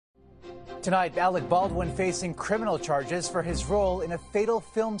Tonight, Alec Baldwin facing criminal charges for his role in a fatal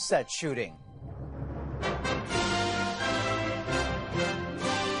film set shooting.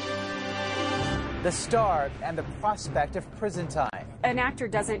 The star and the prospect of prison time. An actor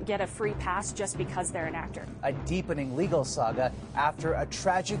doesn't get a free pass just because they're an actor. A deepening legal saga after a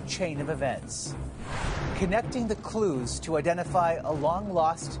tragic chain of events. Connecting the clues to identify a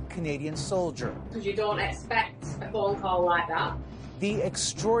long-lost Canadian soldier. Because you don't expect a phone call like that. The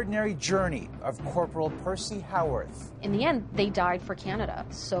extraordinary journey of Corporal Percy Howarth. In the end, they died for Canada,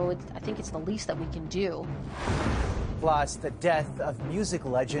 so I think it's the least that we can do. Plus, the death of music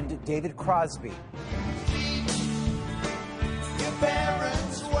legend David Crosby.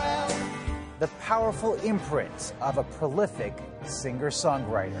 The powerful imprint of a prolific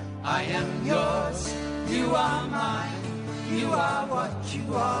singer-songwriter. I am yours, you are mine, you are what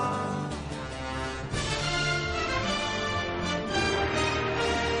you are.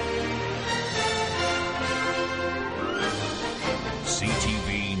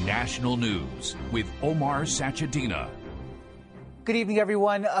 CTV National News with Omar Sachedina. Good evening,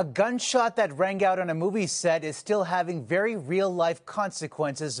 everyone. A gunshot that rang out on a movie set is still having very real-life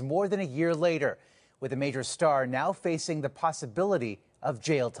consequences more than a year later, with a major star now facing the possibility of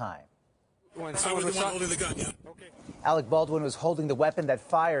jail time. When someone was holding the gun, yeah. Okay. Alec Baldwin was holding the weapon that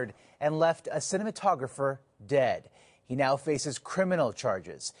fired and left a cinematographer dead. He now faces criminal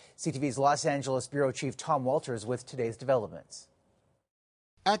charges. CTV's Los Angeles Bureau Chief Tom Walters with today's developments.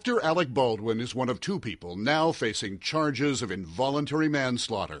 Actor Alec Baldwin is one of two people now facing charges of involuntary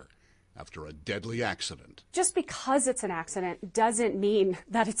manslaughter after a deadly accident. Just because it's an accident doesn't mean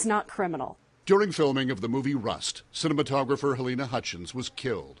that it's not criminal. During filming of the movie Rust, cinematographer Helena Hutchins was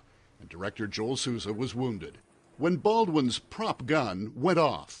killed and director Joel Souza was wounded when Baldwin's prop gun went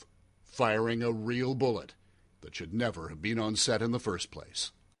off, firing a real bullet that should never have been on set in the first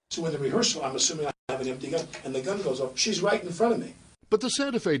place. So in the rehearsal, I'm assuming I have an empty gun, and the gun goes off. She's right in front of me. But the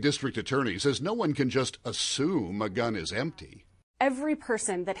Santa Fe district attorney says no one can just assume a gun is empty. Every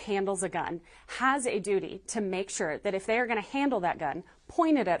person that handles a gun has a duty to make sure that if they are going to handle that gun,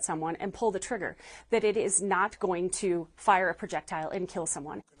 point it at someone and pull the trigger, that it is not going to fire a projectile and kill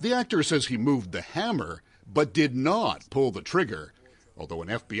someone. The actor says he moved the hammer, but did not pull the trigger, although an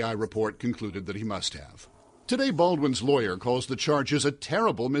FBI report concluded that he must have. Today, Baldwin's lawyer calls the charges a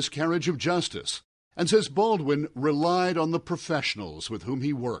terrible miscarriage of justice and says Baldwin relied on the professionals with whom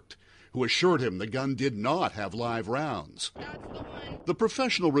he worked, who assured him the gun did not have live rounds. The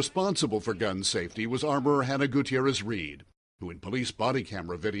professional responsible for gun safety was Armorer Hannah Gutierrez-Reed, who in police body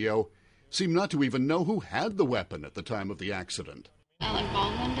camera video seemed not to even know who had the weapon at the time of the accident. Alec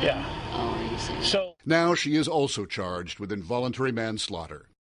Baldwin did? Yeah. Oh, are you serious? So Now she is also charged with involuntary manslaughter.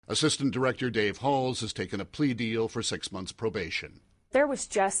 Assistant Director Dave Halls has taken a plea deal for 6 months probation. There was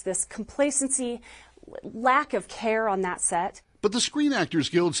just this complacency, lack of care on that set. But the Screen Actors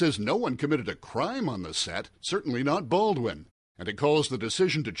Guild says no one committed a crime on the set, certainly not Baldwin, and it calls the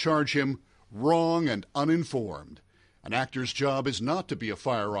decision to charge him wrong and uninformed. An actor's job is not to be a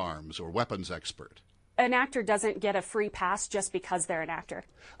firearms or weapons expert. An actor doesn't get a free pass just because they're an actor.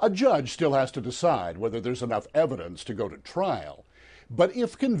 A judge still has to decide whether there's enough evidence to go to trial. But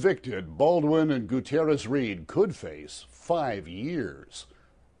if convicted, Baldwin and Gutierrez-Reed could face 5 years.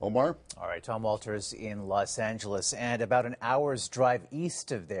 Omar? All right, Tom Walters in Los Angeles. And about an hour's drive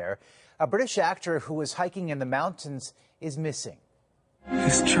east of there, a British actor who was hiking in the mountains is missing.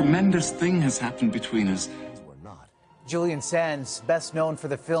 This tremendous thing has happened between us. We're not. Julian Sands, best known for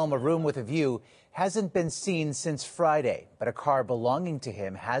the film A Room with a View, hasn't been seen since Friday, but a car belonging to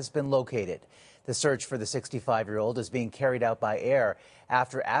him has been located. The search for the 65-year-old is being carried out by air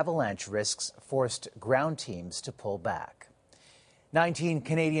after avalanche risks forced ground teams to pull back. 19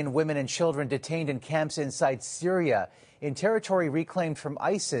 Canadian women and children detained in camps inside Syria in territory reclaimed from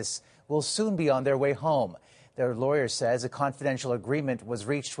ISIS will soon be on their way home. Their lawyer says a confidential agreement was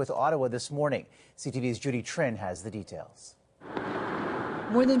reached with Ottawa this morning. CTV's Judy Trin has the details.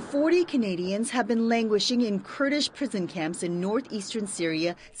 More than 40 Canadians have been languishing in Kurdish prison camps in northeastern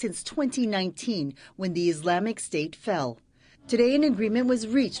Syria since 2019, when the Islamic State fell. Today, an agreement was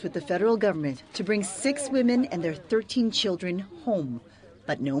reached with the federal government to bring 6 women and their 13 children home,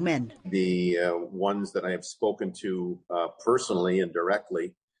 but no men. The ones that I have spoken to personally and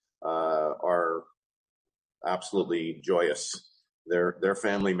directly are absolutely joyous. Their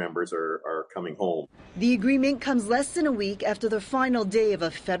family members are coming home. The agreement comes less than a week after the final day of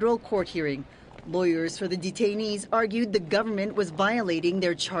a federal court hearing. Lawyers for the detainees argued the government was violating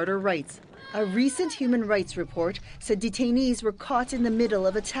their charter rights. A recent human rights report said detainees were caught in the middle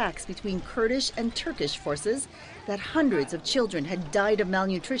of attacks between Kurdish and Turkish forces, that hundreds of children had died of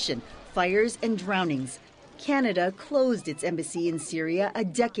malnutrition, fires, and drownings. Canada closed its embassy in Syria a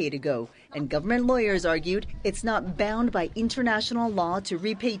decade ago, and government lawyers argued it's not bound by international law to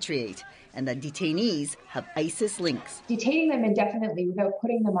repatriate, and that detainees have ISIS links. Detaining them indefinitely without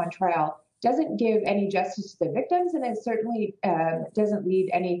putting them on trial doesn't give any justice to the victims, and it certainly doesn't lead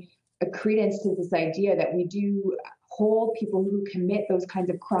any credence to this idea that we do hold people who commit those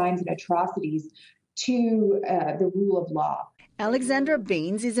kinds of crimes and atrocities to the rule of law. Alexandra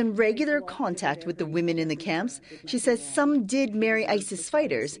Baines is in regular contact with the women in the camps. She says some did marry ISIS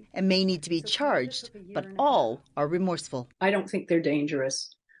fighters and may need to be charged, but all are remorseful. I don't think they're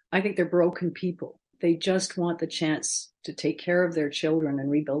dangerous. I think they're broken people. They just want the chance to take care of their children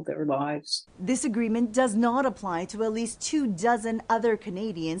and rebuild their lives. This agreement does not apply to at least 24 other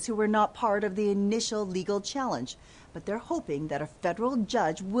Canadians who were not part of the initial legal challenge, but they're hoping that a federal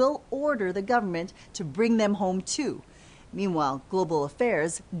judge will order the government to bring them home too. Meanwhile, Global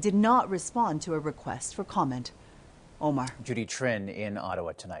Affairs did not respond to a request for comment. Omar. Judy Trin in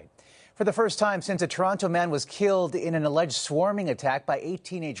Ottawa tonight. For the first time since a Toronto man was killed in an alleged swarming attack by 8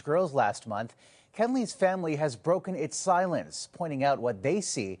 teenage girls last month, Kenley's family has broken its silence, pointing out what they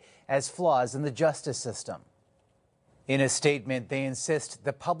see as flaws in the justice system. In a statement, they insist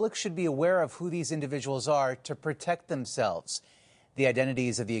the public should be aware of who these individuals are to protect themselves. The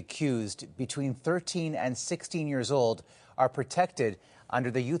identities of the accused, between 13 and 16 years old, are protected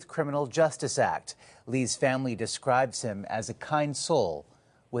under the Youth Criminal Justice Act. Lee's family describes him as a kind soul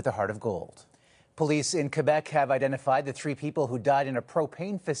with a heart of gold. Police in Quebec have identified the 3 people who died in a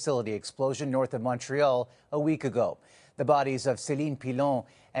propane facility explosion north of Montreal a week ago. The bodies of Céline Pilon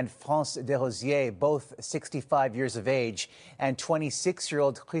and France Desrosiers, both 65 years of age, and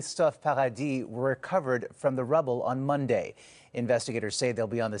 26-year-old Christophe Paradis were recovered from the rubble on Monday. Investigators say they'll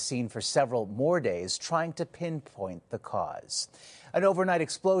be on the scene for several more days, trying to pinpoint the cause. An overnight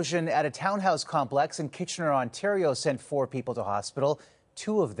explosion at a townhouse complex in Kitchener, Ontario, sent 4 people to hospital,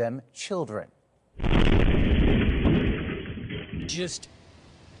 2 of them children. Just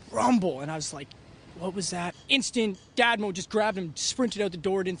rumble, and I was like, what was that? Instant dad mode, just grabbed him, sprinted out the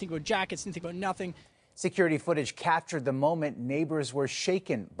door, didn't think about jackets, didn't think about nothing. Security footage captured the moment neighbors were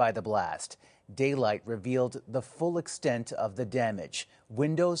shaken by the blast. Daylight revealed the full extent of the damage.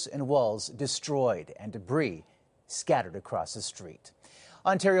 Windows and walls destroyed and debris scattered across the street.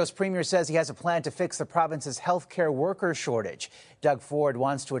 Ontario's premier says he has a plan to fix the province's healthcare worker shortage. Doug Ford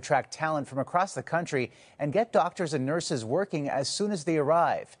wants to attract talent from across the country and get doctors and nurses working as soon as they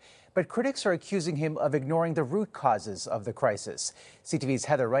arrive. But critics are accusing him of ignoring the root causes of the crisis. CTV's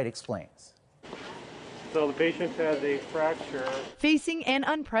Heather Wright explains. So the patient has a fracture. Facing an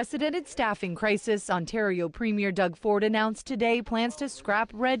unprecedented staffing crisis, Ontario Premier Doug Ford announced today plans to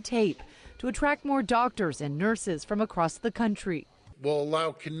scrap red tape to attract more doctors and nurses from across the country. Will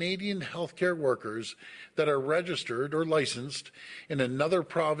allow Canadian healthcare workers that are registered or licensed in another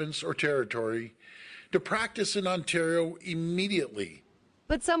province or territory to practice in Ontario immediately.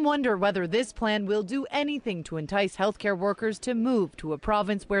 But some wonder whether this plan will do anything to entice healthcare workers to move to a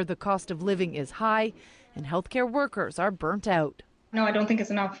province where the cost of living is high and healthcare workers are burnt out. No, I don't think it's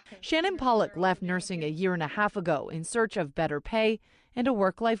enough. Shannon Pollock left nursing a year and a half ago in search of better pay and a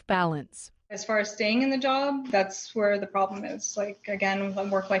work-life balance. As far as staying in the job, that's where the problem is. Like, again,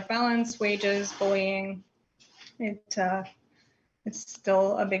 work-life balance, wages, bullying, it's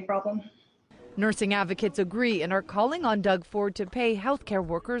still a big problem. Nursing advocates agree and are calling on Doug Ford to pay healthcare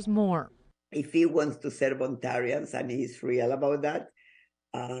workers more. If he wants to serve Ontarians, and he's real about that,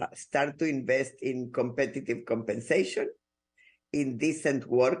 start to invest in competitive compensation, in decent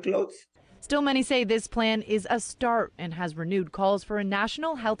workloads. Still, many say this plan is a start and has renewed calls for a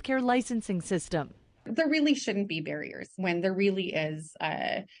national healthcare licensing system. There really shouldn't be barriers when there really is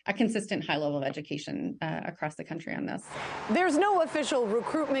a consistent high level of education across the country on this. There's no official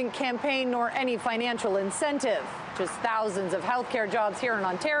recruitment campaign nor any financial incentive, just thousands of healthcare jobs here in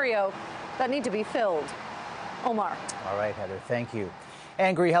Ontario that need to be filled. Omar. All right, Heather, thank you.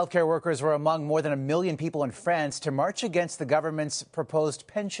 Angry healthcare workers were among more than 1 million people in France to march against the government's proposed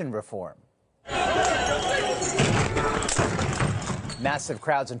pension reform. Massive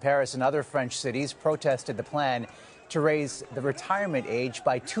crowds in Paris and other French cities protested the plan to raise the retirement age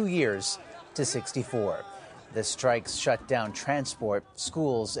by 2 years to 64. The strikes shut down transport,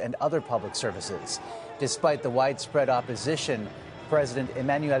 schools, and other public services. Despite the widespread opposition, President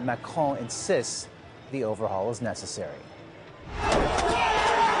Emmanuel Macron insists the overhaul is necessary.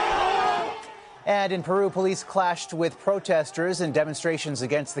 And in Peru, police clashed with protesters in demonstrations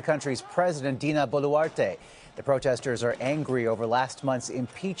against the country's president, Dina Boluarte. The protesters are angry over last month's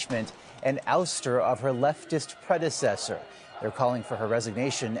impeachment and ouster of her leftist predecessor. They're calling for her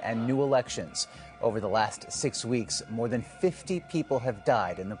resignation and new elections. Over the last 6 weeks, more than 50 people have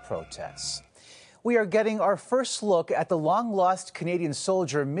died in the protests. We are getting our first look at the long-lost Canadian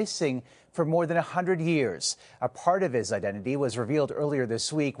soldier missing for more than 100 years. A part of his identity was revealed earlier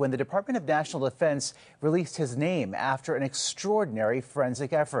this week when the Department of National Defense released his name after an extraordinary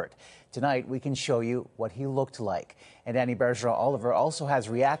forensic effort. Tonight, we can show you what he looked like. And Annie Bergeron-Oliver also has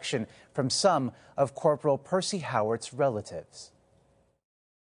reaction from some of Corporal Percy Howarth's relatives.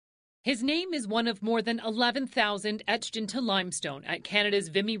 His name is one of more than 11,000 etched into limestone at Canada's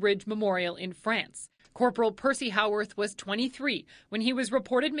Vimy Ridge Memorial in France. Corporal Percy Howarth was 23 when he was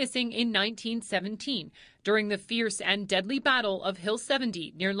reported missing in 1917 during the fierce and deadly Battle of Hill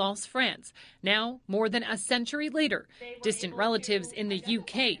 70 near Lens, France. Now, more than a century later, distant relatives in the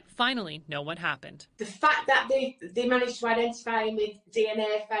UK finally know what happened. The fact that they managed to identify him with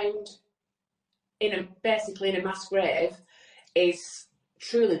DNA found basically in a mass grave is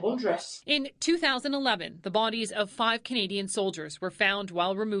truly wondrous. In 2011, the bodies of 5 Canadian soldiers were found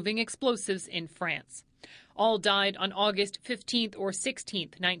while removing explosives in France. All died on August 15th or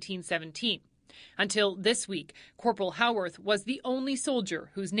 16th, 1917. Until this week, Corporal Howarth was the only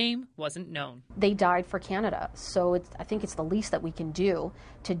soldier whose name wasn't known. They died for Canada, so I think it's the least that we can do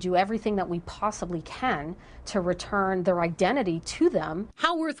to do everything that we possibly can to return their identity to them.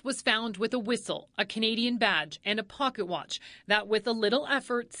 Howarth was found with a whistle, a Canadian badge, and a pocket watch that, with a little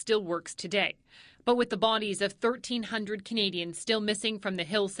effort, still works today. But with the bodies of 1,300 Canadians still missing from the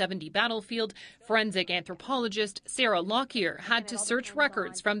Hill 70 battlefield, forensic anthropologist Sarah Lockyer had to search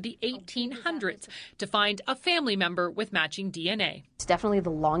records from the 1800s to find a family member with matching DNA. It's definitely the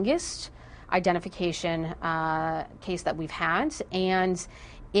longest identification case that we've had, and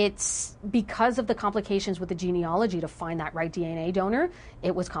it's because of the complications with the genealogy to find that right DNA donor.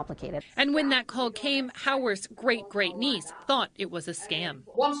 It was complicated. And when that call came, Howarth's great-great-niece thought it was a scam.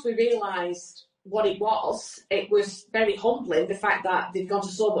 Once we realised what it was very humbling, the fact that they've gone to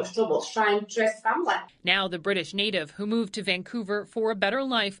so much trouble to try and trace the family. Now the British native who moved to Vancouver for a better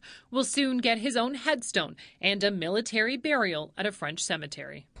life will soon get his own headstone and a military burial at a French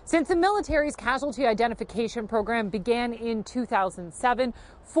cemetery. Since the military's casualty identification program began in 2007,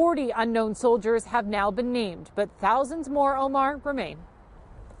 40 unknown soldiers have now been named, but thousands more, Omar, remain.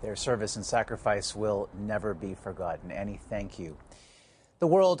 Their service and sacrifice will never be forgotten. Annie, thank you. The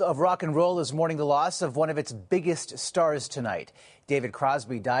world of rock and roll is mourning the loss of one of its biggest stars tonight. David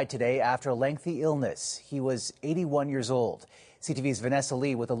Crosby died today after a lengthy illness. He was 81 years old. CTV's Vanessa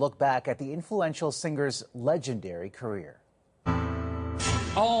Lee with a look back at the influential singer's legendary career.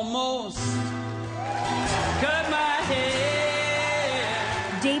 Almost cut my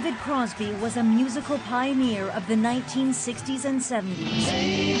head. David Crosby was a musical pioneer of the 1960s and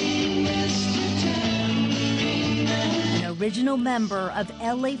 70s. Original member of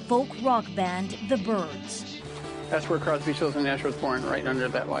LA folk rock band The Byrds. That's where Crosby, Stills and Nash was born, right under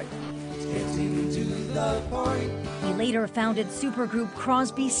that light. He later founded supergroup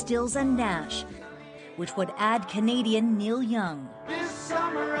Crosby, Stills and Nash, which would add Canadian Neil Young,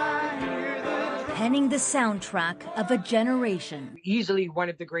 penning the soundtrack of a generation. Easily one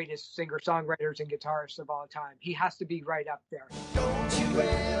of the greatest singer-songwriters and guitarists of all time. He has to be right up there. Don't you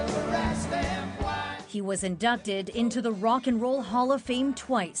ever ask them why. He was inducted into the Rock and Roll Hall of Fame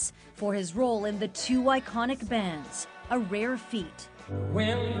twice for his role in the 2 iconic bands, a rare feat.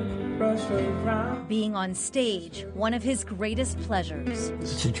 Being on stage, one of his greatest pleasures.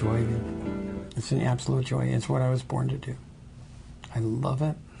 It's a joy. It's an absolute joy. It's what I was born to do. I love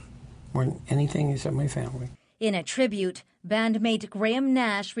it more than anything except my family. In a tribute, bandmate Graham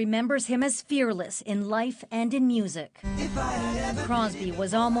Nash remembers him as fearless in life and in music. Crosby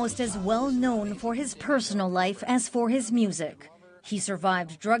was almost as well known for his personal life as for his music. He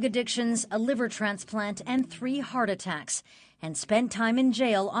survived drug addictions, a liver transplant, and 3 heart attacks, and spent time in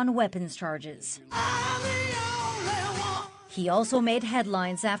jail on weapons charges. He also made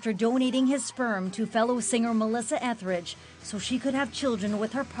headlines after donating his sperm to fellow singer Melissa Etheridge so she could have children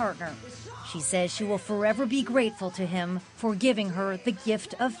with her partner. She says she will forever be grateful to him for giving her the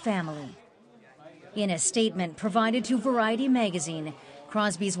gift of family. In a statement provided to Variety magazine,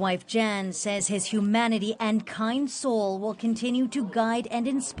 Crosby's wife Jan says his humanity and kind soul will continue to guide and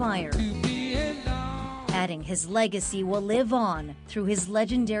inspire, adding his legacy will live on through his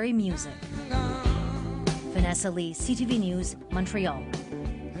legendary music. Vanessa Lee, CTV News, Montreal.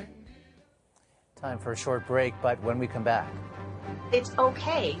 Time for a short break, but when we come back... It's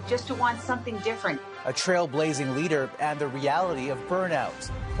okay just to want something different. A trailblazing leader and the reality of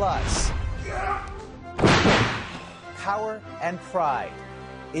burnout. Plus, power and pride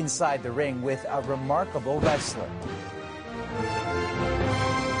inside the ring with a remarkable wrestler.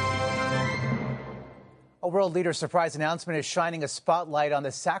 A world leader surprise announcement is shining a spotlight on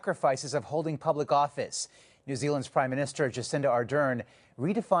the sacrifices of holding public office. New Zealand's Prime Minister Jacinda Ardern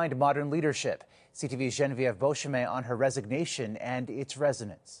redefined modern leadership. CTV's Genevieve Beauchemin on her resignation and its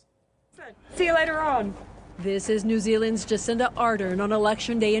resonance. See you later on. This is New Zealand's Jacinda Ardern on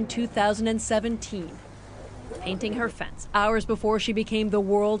Election Day in 2017, painting her fence hours before she became the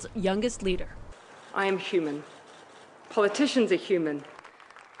world's youngest leader. I am human. Politicians are human.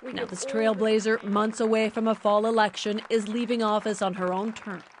 Now this trailblazer, months away from a fall election, is leaving office on her own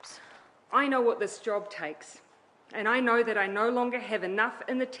terms. I know what this job takes, and I know that I no longer have enough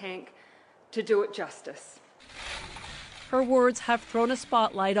in the tank to do it justice. Her words have thrown a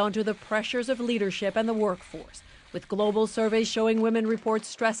spotlight onto the pressures of leadership and the workforce, with global surveys showing women report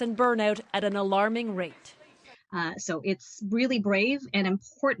stress and burnout at an alarming rate. So it's really brave and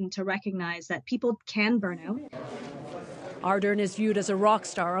important to recognize that people can burn out. Ardern is viewed as a rock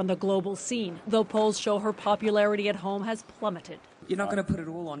star on the global scene, though polls show her popularity at home has plummeted. You're not going to put it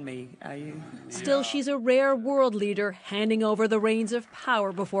all on me, are you? Still, she's a rare world leader, handing over the reins of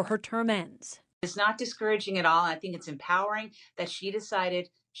power before her term ends. It's not discouraging at all. I think it's empowering that she decided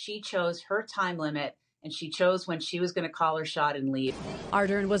she chose her time limit and she chose when she was going to call her shot and leave.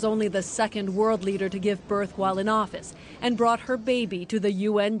 Ardern was only the second world leader to give birth while in office and brought her baby to the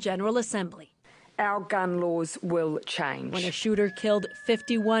UN General Assembly. Our gun laws will change. When a shooter killed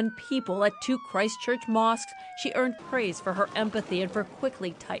 51 people at 2 Christchurch mosques, she earned praise for her empathy and for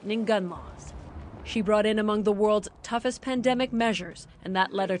quickly tightening gun laws. She brought in among the world's toughest pandemic measures, and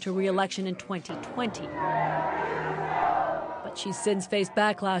that led her to re-election in 2020. But she's since faced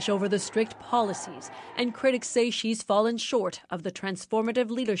backlash over the strict policies, and critics say she's fallen short of the transformative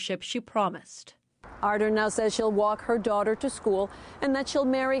leadership she promised. Ardern now says she'll walk her daughter to school and that she'll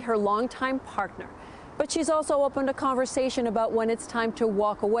marry her longtime partner. But she's also opened a conversation about when it's time to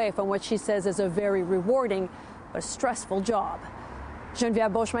walk away from what she says is a very rewarding but stressful job.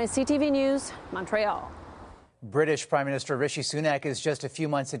 Genevieve Beauchemin, CTV News, Montreal. British Prime Minister Rishi Sunak is just a few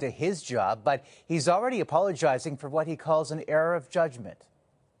months into his job, but he's already apologizing for what he calls an error of judgment.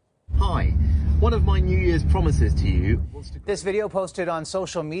 Hi. One of my New Year's promises to you was to... This video posted on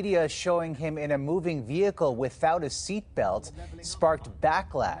social media showing him in a moving vehicle without a seatbelt sparked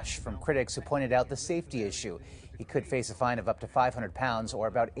backlash from critics who pointed out the safety issue. He could face a fine of up to £500 or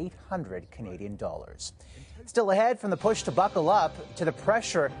about 800 Canadian dollars. Still ahead, from the push to buckle up to the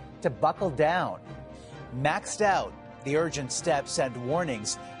pressure to buckle down. Maxed out, the urgent steps and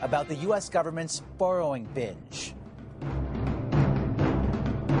warnings about the U.S. government's borrowing binge.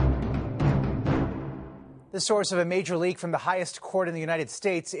 The source of a major leak from the highest court in the United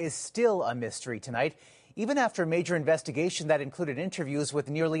States is still a mystery tonight, even after a major investigation that included interviews with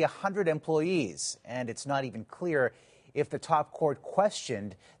nearly 100 employees. And it's not even clear if the top court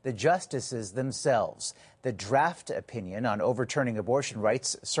questioned the justices themselves. The draft opinion on overturning abortion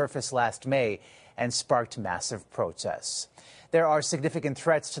rights surfaced last May and sparked massive protests. There are significant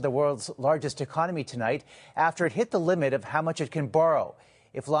threats to the world's largest economy tonight after it hit the limit of how much it can borrow.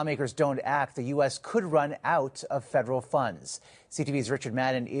 If lawmakers don't act, the U.S. could run out of federal funds. CTV's Richard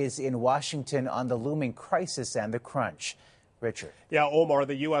Madden is in Washington on the looming crisis and the crunch. Richard. Yeah, Omar,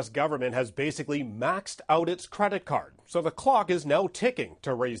 the U.S. government has basically maxed out its credit card. So the clock is now ticking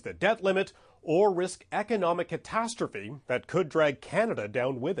to raise the debt limit or risk economic catastrophe that could drag Canada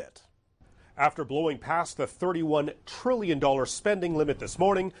down with it. After blowing past the $31 trillion spending limit this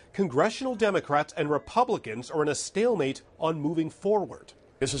morning, congressional Democrats and Republicans are in a stalemate on moving forward.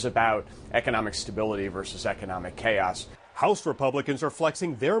 This is about economic stability versus economic chaos. House Republicans are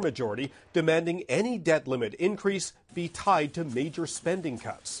flexing their majority, demanding any debt limit increase be tied to major spending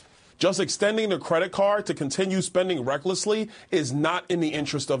cuts. Just extending the credit card to continue spending recklessly is not in the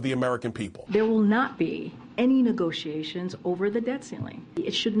interest of the American people. There will not be any negotiations over the debt ceiling.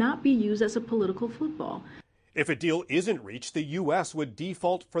 It should not be used as a political football. If a deal isn't reached, the U.S. would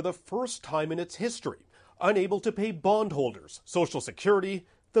default for the first time in its history, unable to pay bondholders, Social Security,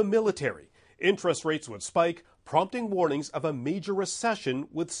 the military. Interest rates would spike, prompting warnings of a major recession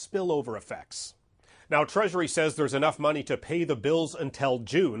with spillover effects. Now, Treasury says there's enough money to pay the bills until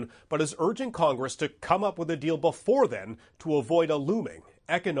June, but is urging Congress to come up with a deal before then to avoid a looming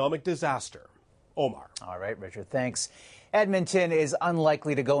economic disaster. Omar. All right, Richard, thanks. Edmonton is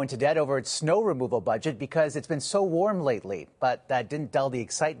unlikely to go into debt over its snow removal budget because it's been so warm lately, but that didn't dull the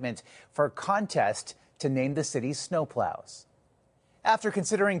excitement for a contest to name the city's snowplows. After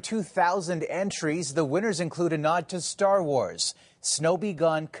considering 2,000 entries, the winners include a nod to Star Wars, Snowy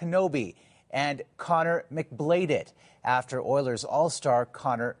Gone Kenobi, and Connor McBladed, after Oilers All-Star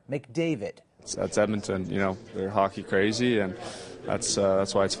Connor McDavid. That's Edmonton, you know, they're hockey crazy, and that's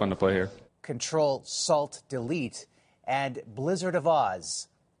why it's fun to play here. Control, Salt, Delete, and Blizzard of Oz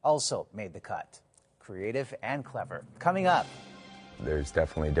also made the cut. Creative and clever. Coming up. There's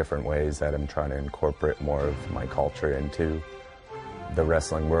definitely different ways that I'm trying to incorporate more of my culture into the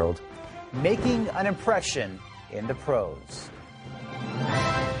wrestling world. Making an impression in the pros.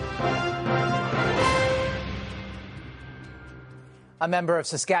 A member of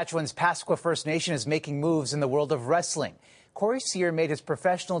Saskatchewan's Pasqua First Nation is making moves in the world of wrestling. Corey Sear made his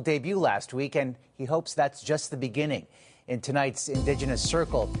professional debut last week, and he hopes that's just the beginning. In tonight's Indigenous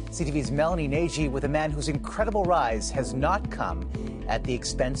Circle, CTV's Melanie Nagy with a man whose incredible rise has not come at the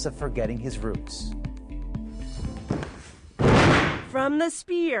expense of forgetting his roots. From the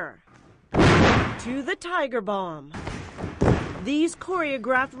spear to the tiger bomb, these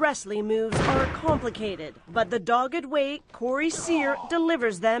choreographed wrestling moves are complicated, but the dogged way Corey Sear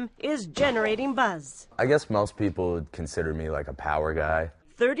delivers them is generating buzz. I guess most people would consider me like a power guy.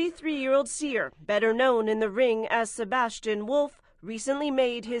 33-year-old Sear, better known in the ring as Sebastian Wolf, recently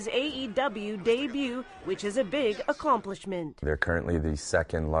made his AEW debut, which is a big accomplishment. They're currently the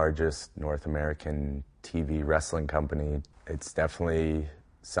second largest North American TV wrestling company. It's definitely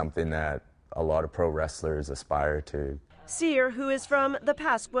something that a lot of pro wrestlers aspire to. Sear, who is from the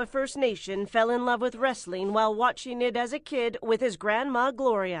Pasqua First Nation, fell in love with wrestling while watching it as a kid with his grandma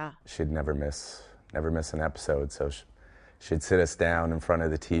Gloria. She'd never miss an episode, so she'd sit us down in front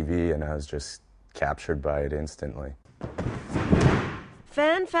of the TV, and I was just captured by it instantly.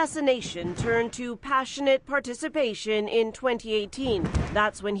 Fan fascination turned to passionate participation in 2018.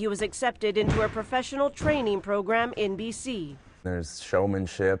 That's when he was accepted into a professional training program in BC. There's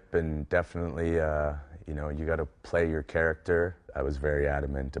showmanship and definitely, you got to play your character. I was very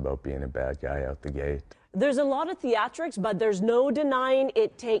adamant about being a bad guy out the gate. There's a lot of theatrics, but there's no denying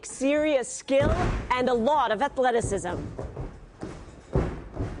it takes serious skill and a lot of athleticism.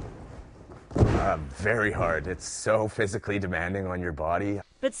 Very hard. It's so physically demanding on your body.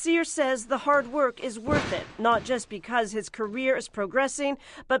 But Sear says the hard work is worth it, not just because his career is progressing,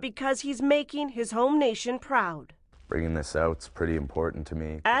 but because he's making his home nation proud. Bringing this out's pretty important to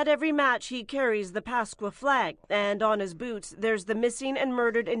me. At every match, he carries the Pasqua flag, and on his boots, there's the missing and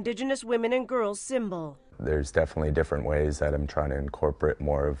murdered Indigenous women and girls symbol. There's definitely different ways that I'm trying to incorporate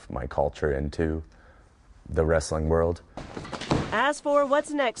more of my culture into the wrestling world. As for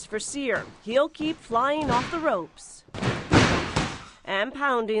what's next for Sear, he'll keep flying off the ropes and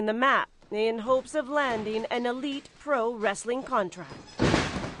pounding the mat in hopes of landing an elite pro wrestling contract.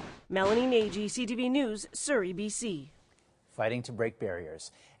 Melanie Nagy, CTV News, Surrey, BC. Fighting to break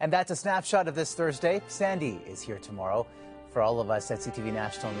barriers. And that's a snapshot of this Thursday. Sandy is here tomorrow. For all of us at CTV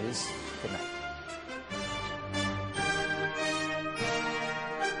National News, good night.